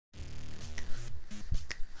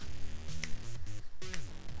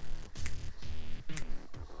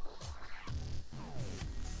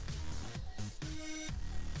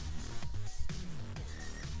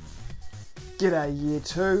G'day Year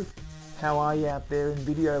 2, how are you out there in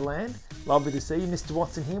video land? Lovely to see you. Mr.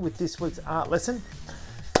 Watson here with this week's art lesson.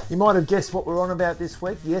 You might have guessed what we're on about this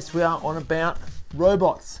week. Yes, we are on about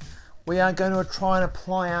robots. We are going to try and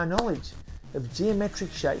apply our knowledge of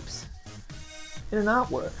geometric shapes in an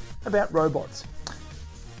artwork about robots.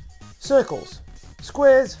 Circles,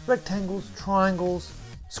 squares, rectangles, triangles,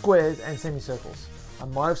 squares and semicircles. I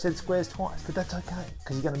might have said squares twice, but that's okay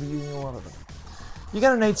because you're going to be using a lot of them. You're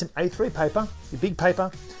going to need some A3 paper, your big paper,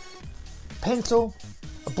 pencil,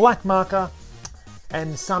 a black marker,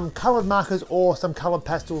 and some coloured markers or some coloured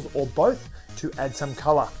pastels or both to add some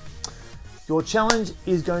colour. Your challenge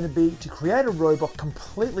is going to be to create a robot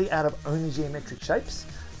completely out of only geometric shapes.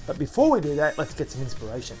 But before we do that, let's get some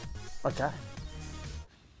inspiration. Okay?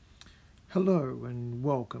 Hello and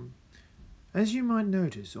welcome. As you might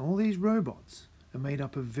notice, all these robots are made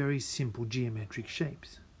up of very simple geometric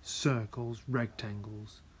shapes. Circles,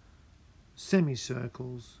 rectangles,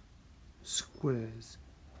 semicircles, squares,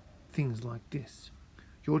 things like this.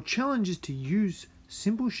 Your challenge is to use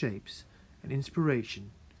simple shapes and inspiration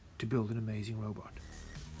to build an amazing robot.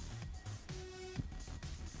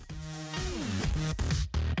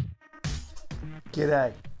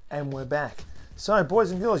 G'day, and we're back. So boys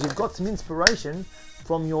and girls, you've got some inspiration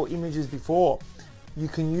from your images before. You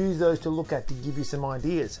can use those to look at to give you some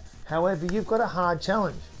ideas. However, you've got a hard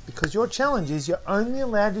challenge because your challenge is you're only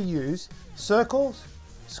allowed to use circles,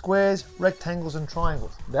 squares, rectangles and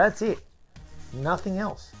triangles. That's it, nothing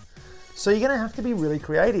else. So you're going to have to be really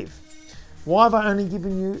creative. Why have I only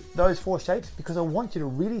given you those 4 shapes? Because I want you to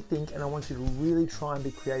really think and I want you to really try and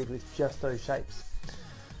be creative with just those shapes.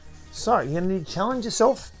 So you're going to need to challenge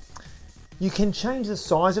yourself. You can change the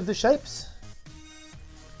size of the shapes.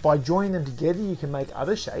 By joining them together, you can make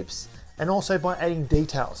other shapes, and also by adding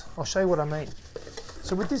details. I'll show you what I mean.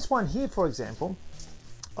 So with this one here, for example,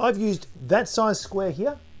 I've used that size square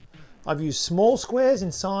here. I've used small squares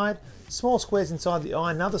inside the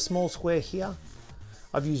eye, another small square here.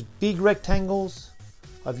 I've used big rectangles.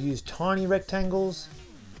 I've used tiny rectangles.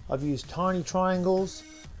 I've used tiny triangles.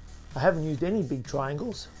 I haven't used any big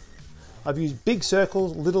triangles. I've used big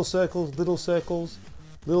circles, little circles, little circles,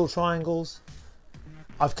 little triangles.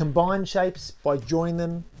 I've combined shapes by joining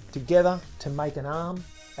them together to make an arm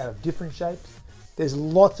out of different shapes. There's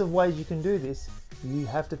lots of ways you can do this. You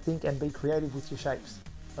have to think and be creative with your shapes,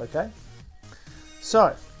 okay?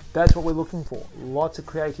 So that's what we're looking for, lots of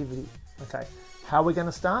creativity. Okay, how are we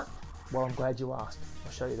gonna start? Well, I'm glad you asked.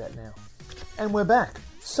 I'll show you that now. And we're back.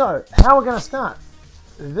 So how are we gonna start?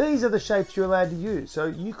 These are the shapes you're allowed to use. So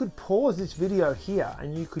you could pause this video here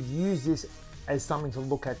and you could use this as something to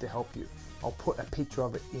look at to help you. I'll put a picture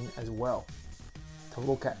of it in as well to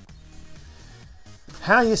look at.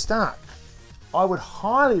 How you start? I would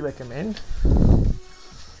highly recommend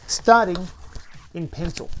starting in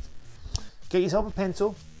pencil. Get yourself a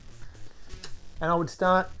pencil and I would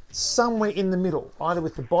start somewhere in the middle, either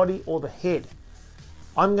with the body or the head.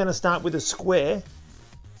 I'm going to start with a square and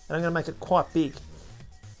I'm going to make it quite big.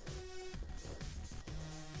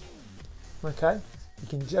 Okay, you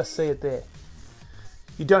can just see it there.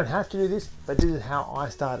 You don't have to do this, but this is how I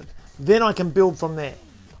started. Then I can build from there.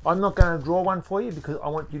 I'm not going to draw one for you because I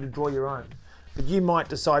want you to draw your own. But you might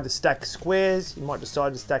decide to stack squares, you might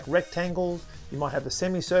decide to stack rectangles, you might have a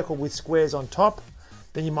semicircle with squares on top,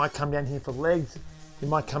 then you might come down here for legs, you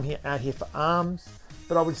might come out here for arms.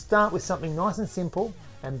 But I would start with something nice and simple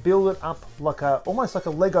and build it up like almost like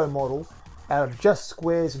a Lego model out of just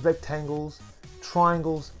squares, rectangles,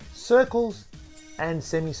 triangles, circles and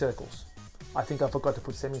semicircles. I think I forgot to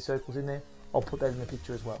put semicircles in there. I'll put that in the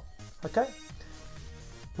picture as well. Okay?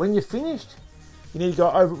 When you're finished, you need to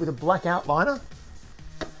go over it with a black outliner.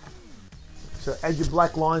 So add your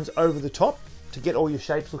black lines over the top to get all your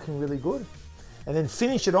shapes looking really good. And then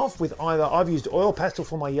finish it off with either, I've used oil pastel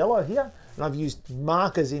for my yellow here, and I've used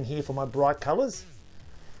markers in here for my bright colors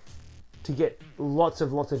to get lots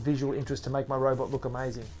of visual interest to make my robot look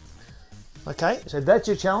amazing. Okay, so that's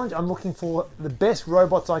your challenge. I'm looking for the best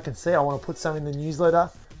robots I can see. I want to put some in the newsletter.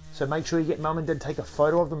 So make sure you get mum and dad to take a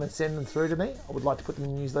photo of them and send them through to me. I would like to put them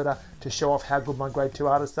in the newsletter to show off how good my grade 2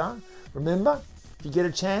 artists are. Remember, if you get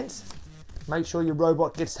a chance, make sure your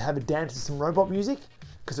robot gets to have a dance to some robot music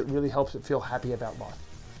because it really helps it feel happy about life.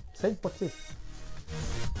 See, what's this?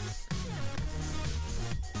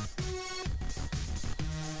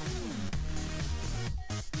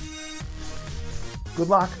 Good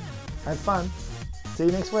luck. Have fun. See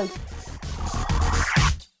you next week.